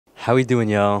How we doing,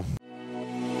 y'all?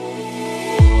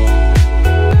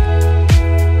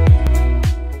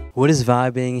 What is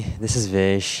vibing? This is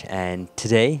Vish, and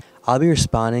today I'll be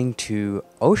responding to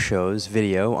Osho's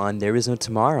video on There Is No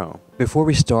Tomorrow. Before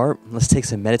we start, let's take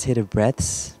some meditative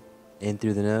breaths. In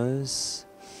through the nose,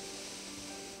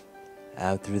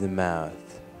 out through the mouth.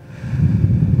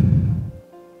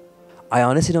 I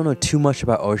honestly don't know too much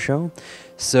about Osho,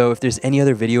 so if there's any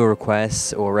other video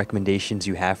requests or recommendations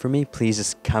you have for me, please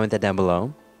just comment that down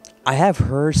below. I have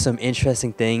heard some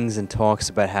interesting things and talks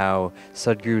about how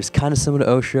Sadhguru is kind of similar to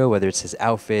Osho, whether it's his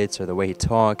outfits or the way he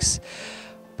talks.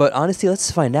 But honestly, let's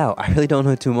find out. I really don't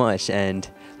know too much, and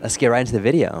let's get right into the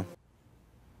video.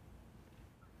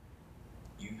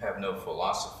 You have no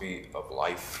philosophy of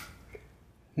life?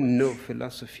 No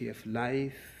philosophy of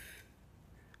life.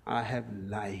 I have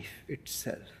life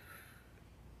itself.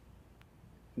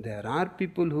 There are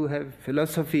people who have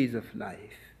philosophies of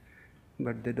life,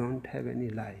 but they don't have any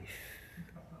life.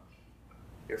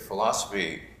 Your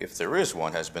philosophy, if there is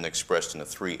one, has been expressed in the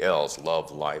 3 L's: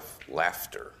 love, life,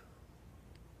 laughter.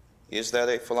 Is that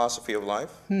a philosophy of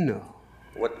life? No.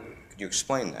 Could you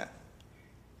explain that?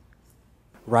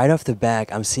 Right off the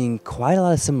back, I'm seeing quite a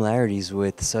lot of similarities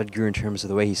with Sadhguru in terms of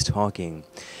the way he's talking.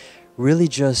 Really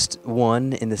just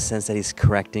one, in the sense that he's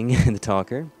correcting the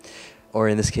talker, or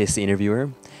in this case, the interviewer.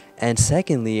 And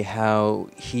secondly, how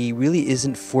he really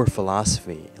isn't for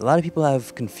philosophy. A lot of people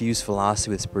have confused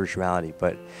philosophy with spirituality,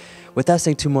 but without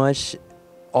saying too much,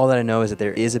 all that I know is that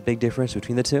there is a big difference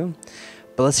between the two.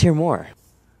 But let's hear more.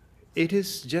 It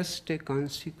is just a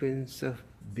consequence of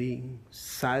being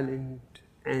silent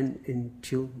and in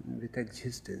tune with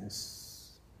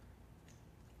existence.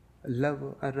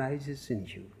 Love arises in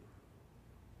you.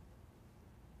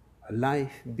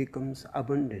 Life becomes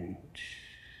abundant.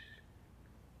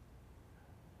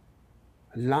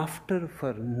 Laughter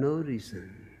for no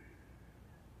reason.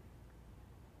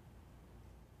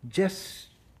 Just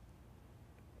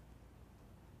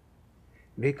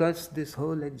because this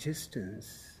whole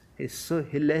existence is so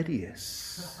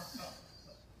hilarious.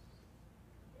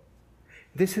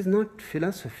 This is not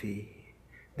philosophy.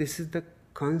 This is the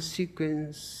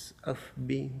consequence of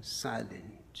being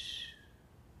silent.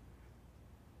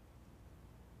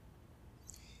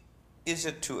 Is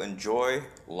it to enjoy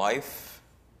life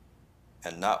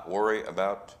and not worry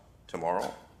about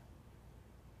tomorrow?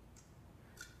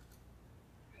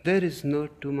 There is no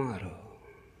tomorrow.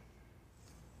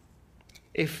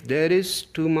 If there is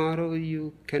tomorrow,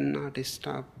 you cannot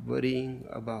stop worrying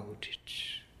about it.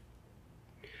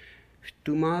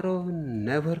 Tomorrow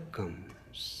never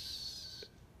comes.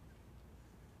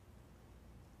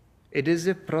 It is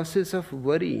a process of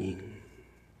worrying.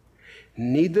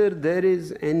 Neither there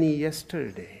is any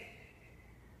yesterday.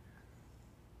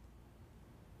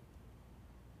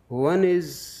 One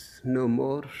is no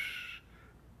more,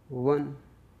 one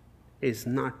is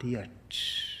not yet.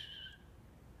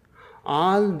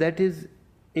 All that is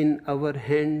in our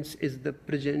hands is the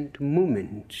present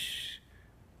moment.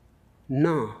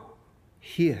 Now,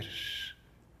 here.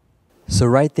 So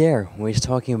right there, when he's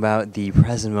talking about the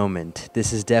present moment,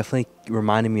 this is definitely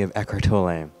reminding me of Eckhart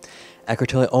Tolle. Eckhart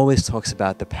Tolle always talks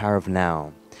about the power of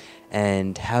now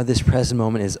and how this present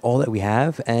moment is all that we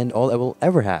have and all that we'll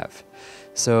ever have.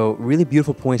 So really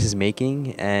beautiful points he's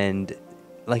making, and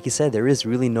like you said, there is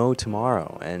really no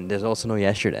tomorrow and there's also no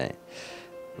yesterday.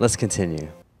 Let's continue.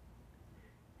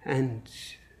 And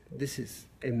this is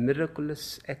a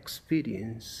miraculous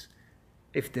experience.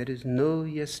 If there is no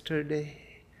yesterday,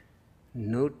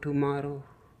 no tomorrow,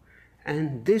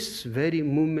 and this very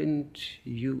moment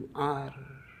you are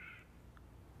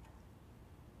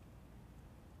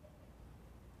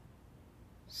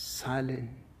silent,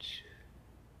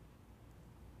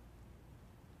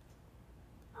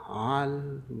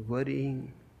 all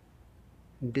worrying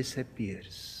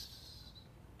disappears,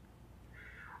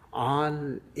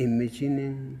 all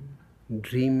imagining,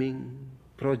 dreaming,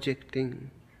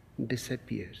 projecting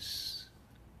disappears.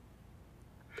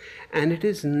 And it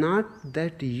is not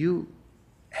that you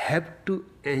have to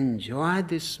enjoy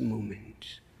this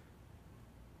moment.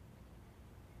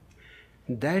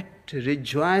 That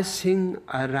rejoicing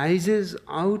arises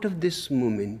out of this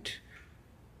moment.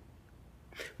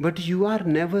 But you are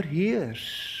never here.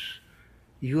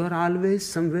 You are always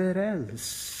somewhere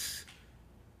else.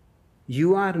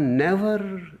 You are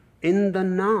never in the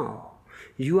now.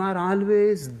 You are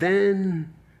always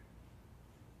then.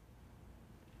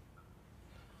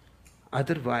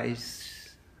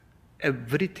 Otherwise,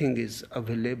 everything is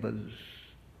available,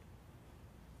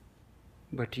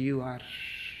 but you are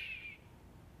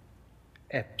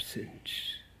absent.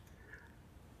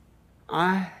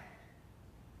 I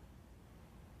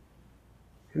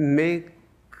make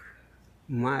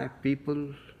my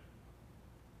people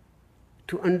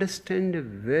to understand a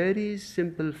very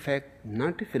simple fact,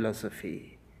 not a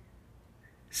philosophy,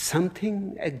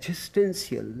 something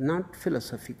existential, not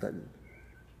philosophical,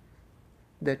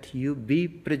 that you be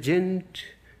present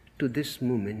to this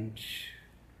moment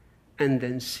and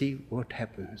then see what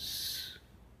happens.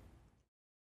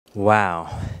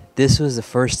 Wow. This was the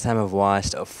first time I've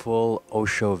watched a full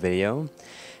Osho video.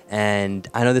 And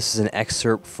I know this is an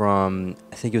excerpt from,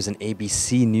 I think it was an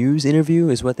ABC News interview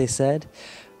is what they said.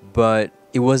 But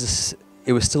it was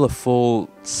still a full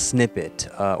snippet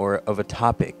or of a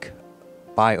topic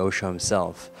by Osho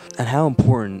himself and how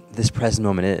important this present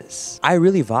moment is. I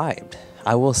really vibed,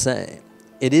 I will say.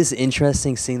 It is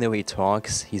interesting seeing the way he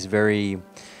talks. He's very,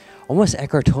 almost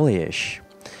Eckhart Tolle-ish,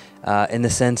 in the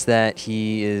sense that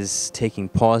he is taking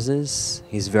pauses.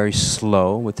 He's very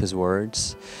slow with his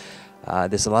words.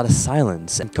 There's a lot of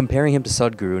silence. And comparing him to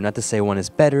Sadhguru, not to say one is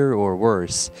better or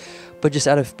worse, but just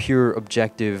out of pure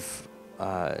objective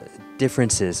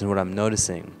differences in what I'm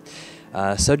noticing.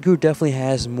 Sadhguru definitely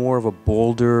has more of a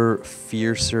bolder,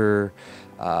 fiercer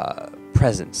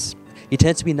presence. He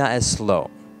tends to be not as slow.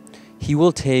 He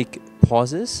will take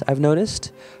pauses, I've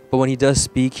noticed, but when he does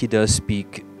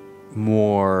speak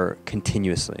more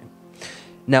continuously.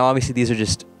 Now, obviously, these are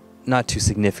just not too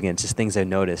significant, just things I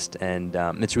noticed, and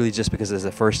it's really just because it's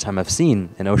the first time I've seen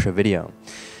an Osho video.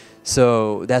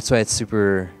 So that's why it's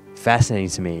super fascinating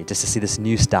to me, just to see this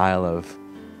new style of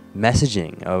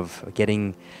messaging, of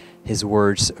getting his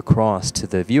words across to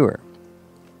the viewer.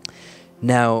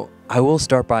 Now, I will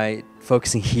start by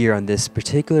focusing here on this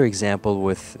particular example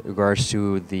with regards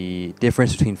to the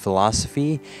difference between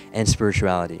philosophy and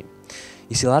spirituality.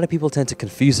 You see, a lot of people tend to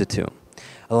confuse the two.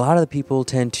 A lot of the people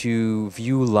tend to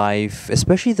view life,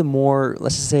 especially the more,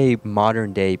 let's just say,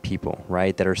 modern day people,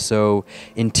 right, that are so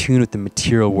in tune with the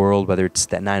material world, whether it's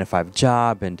that 9-to-5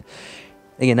 job, and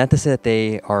again, not to say that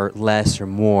they are less or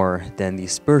more than the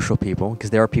spiritual people,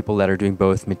 because there are people that are doing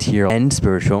both material and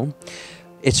spiritual.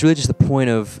 It's really just the point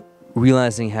of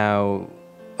realizing how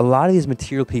a lot of these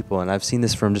material people, and I've seen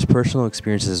this from just personal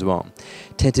experiences as well,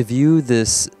 tend to view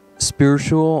this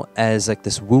spiritual as like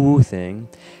this woo-woo thing,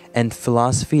 and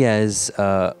philosophy as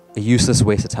a useless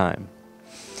waste of time.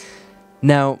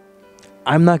 Now,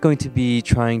 I'm not going to be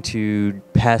trying to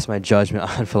pass my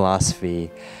judgment on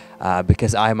philosophy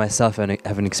because I myself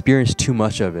haven't experienced too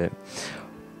much of it.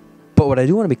 But what I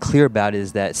do want to be clear about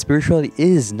is that spirituality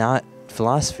is not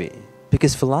philosophy,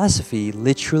 because philosophy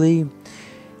literally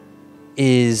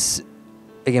is,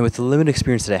 again, with the limited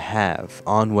experience that I have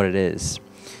on what it is,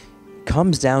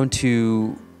 comes down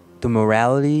to the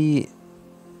morality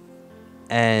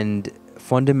and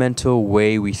fundamental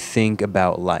way we think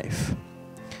about life.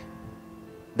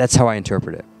 That's how I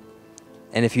interpret it.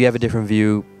 And if you have a different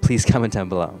view, please comment down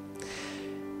below.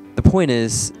 The point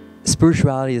is,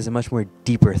 spirituality is a much more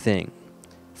deeper thing.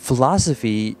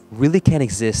 Philosophy really can't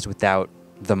exist without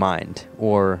the mind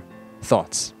or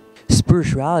thoughts.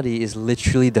 Spirituality is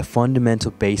literally the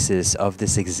fundamental basis of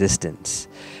this existence.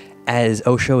 As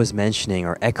Osho was mentioning,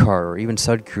 or Eckhart, or even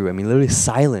Sadhguru, I mean, literally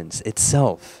silence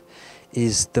itself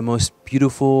is the most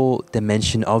beautiful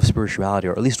dimension of spirituality,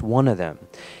 or at least one of them.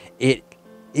 It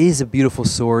is a beautiful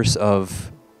source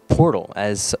of portal,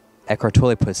 as Eckhart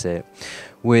Tolle puts it,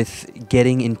 with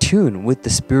getting in tune with the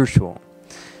spiritual.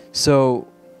 So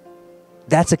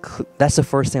that's the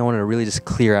first thing I wanted to really just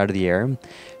clear out of the air.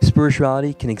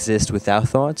 Spirituality can exist without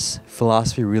thoughts.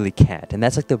 Philosophy really can't. And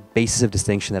that's like the basis of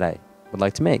distinction that I would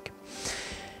like to make.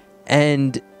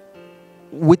 And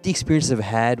with the experiences I've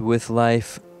had with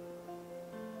life,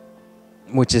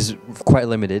 which is quite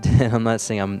limited, and I'm not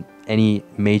saying I'm any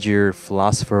major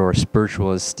philosopher or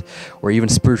spiritualist or even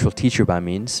spiritual teacher by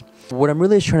means. What I'm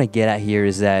really trying to get at here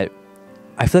is that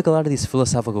I feel like a lot of these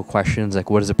philosophical questions, like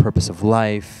what is the purpose of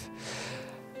life?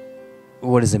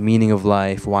 What is the meaning of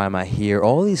life? Why am I here?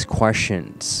 All these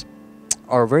questions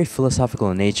are very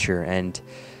philosophical in nature, and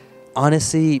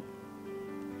honestly,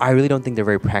 I really don't think they're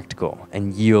very practical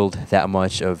and yield that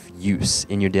much of use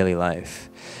in your daily life.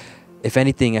 If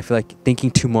anything, I feel like thinking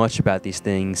too much about these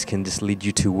things can just lead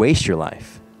you to waste your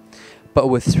life. But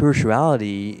with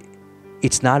spirituality,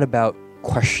 it's not about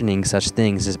questioning such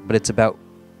things, but it's about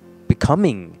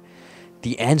becoming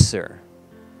the answer.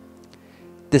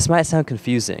 This might sound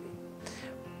confusing,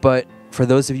 but for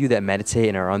those of you that meditate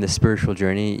and are on this spiritual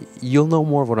journey, you'll know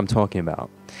more of what I'm talking about.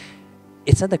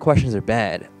 It's not that questions are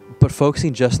bad, but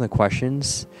focusing just on the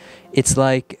questions, it's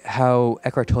like how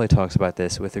Eckhart Tolle talks about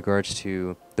this with regards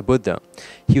to the Buddha.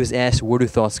 He was asked, where do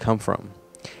thoughts come from?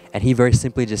 And he very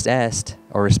simply just asked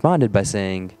or responded by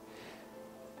saying,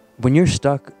 when you're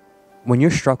stuck when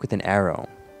you're struck with an arrow,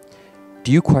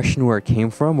 do you question where it came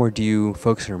from, or do you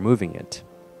focus on removing it?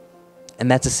 And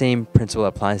that's the same principle that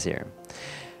applies here.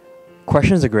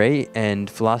 Questions are great and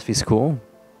philosophy is cool,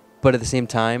 but at the same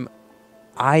time,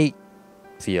 I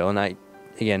feel, and I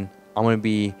want to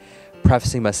be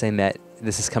prefacing by saying that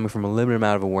this is coming from a limited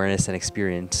amount of awareness and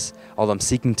experience, although I'm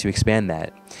seeking to expand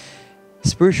that.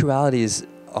 Spirituality is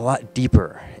a lot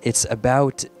deeper. It's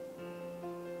about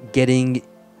getting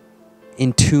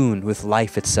in tune with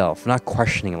life itself, not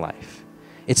questioning life.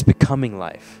 It's becoming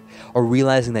life, or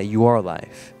realizing that you are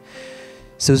life.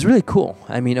 So it's really cool.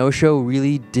 I mean, Osho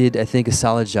really did, I think, a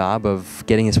solid job of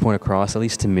getting his point across, at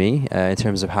least to me, in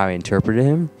terms of how I interpreted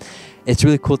him. It's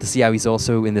really cool to see how he's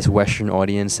also in this Western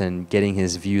audience and getting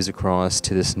his views across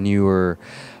to this newer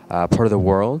part of the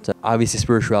world. Obviously,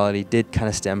 spirituality did kind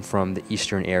of stem from the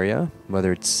Eastern area,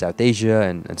 whether it's South Asia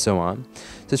and so on.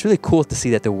 So it's really cool to see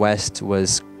that the West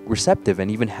was receptive and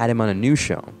even had him on a news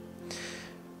show.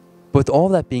 But with all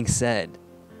that being said,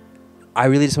 I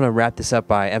really just want to wrap this up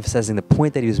by emphasizing the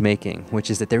point that he was making, which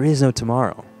is that there is no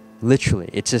tomorrow. Literally,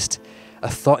 it's just a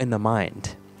thought in the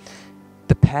mind.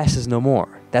 The past is no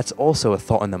more. That's also a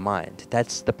thought in the mind.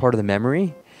 That's the part of the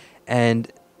memory.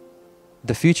 And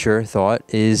the future thought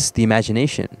is the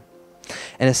imagination.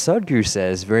 And as Sadhguru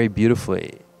says very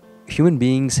beautifully, human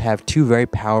beings have two very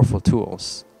powerful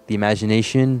tools, the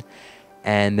imagination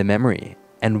and the memory.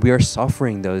 And we are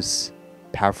suffering those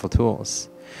powerful tools.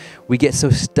 We get so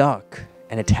stuck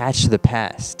and attached to the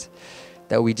past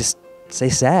that we just stay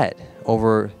sad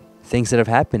over things that have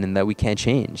happened and that we can't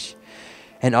change.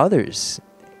 And others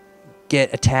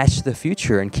get attached to the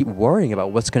future and keep worrying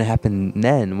about what's going to happen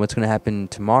then, what's going to happen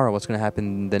tomorrow, what's going to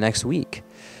happen the next week.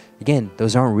 Again,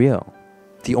 those aren't real.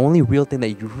 The only real thing that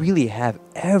you really have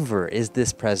ever is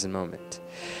this present moment.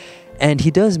 And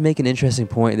he does make an interesting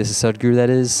point, this is Sadhguru that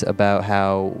is, about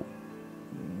how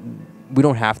we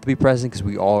don't have to be present because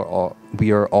we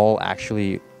are all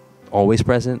actually always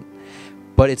present,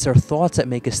 but it's our thoughts that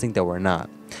make us think that we're not.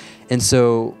 And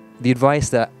so the advice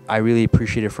that I really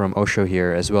appreciated from Osho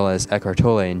here, as well as Eckhart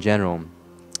Tolle in general,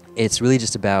 it's really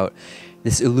just about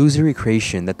this illusory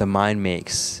creation that the mind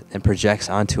makes and projects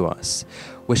onto us,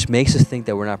 which makes us think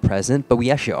that we're not present, but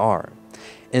we actually are.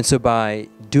 And so by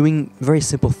doing very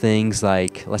simple things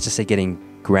like, let's just say,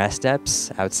 getting grass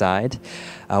steps outside,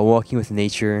 walking with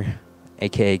nature,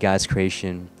 aka God's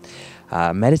creation,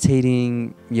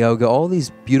 meditating, yoga, all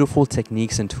these beautiful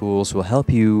techniques and tools will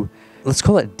help you, let's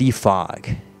call it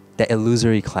defog that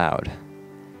illusory cloud.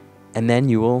 And then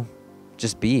you will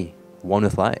just be one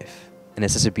with life. And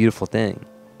it's such a beautiful thing.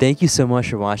 Thank you so much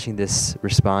for watching this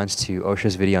response to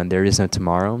Osho's video on There Is No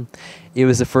Tomorrow. It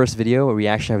was the first video, a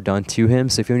reaction I've done to him.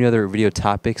 So if you have any other video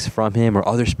topics from him or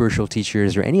other spiritual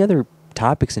teachers or any other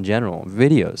topics in general,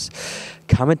 videos,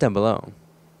 comment down below.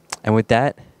 And with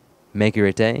that, make a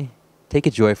great day, take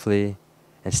it joyfully,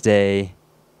 and stay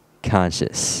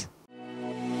conscious.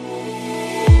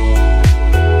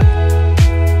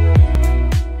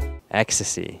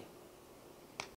 Ecstasy.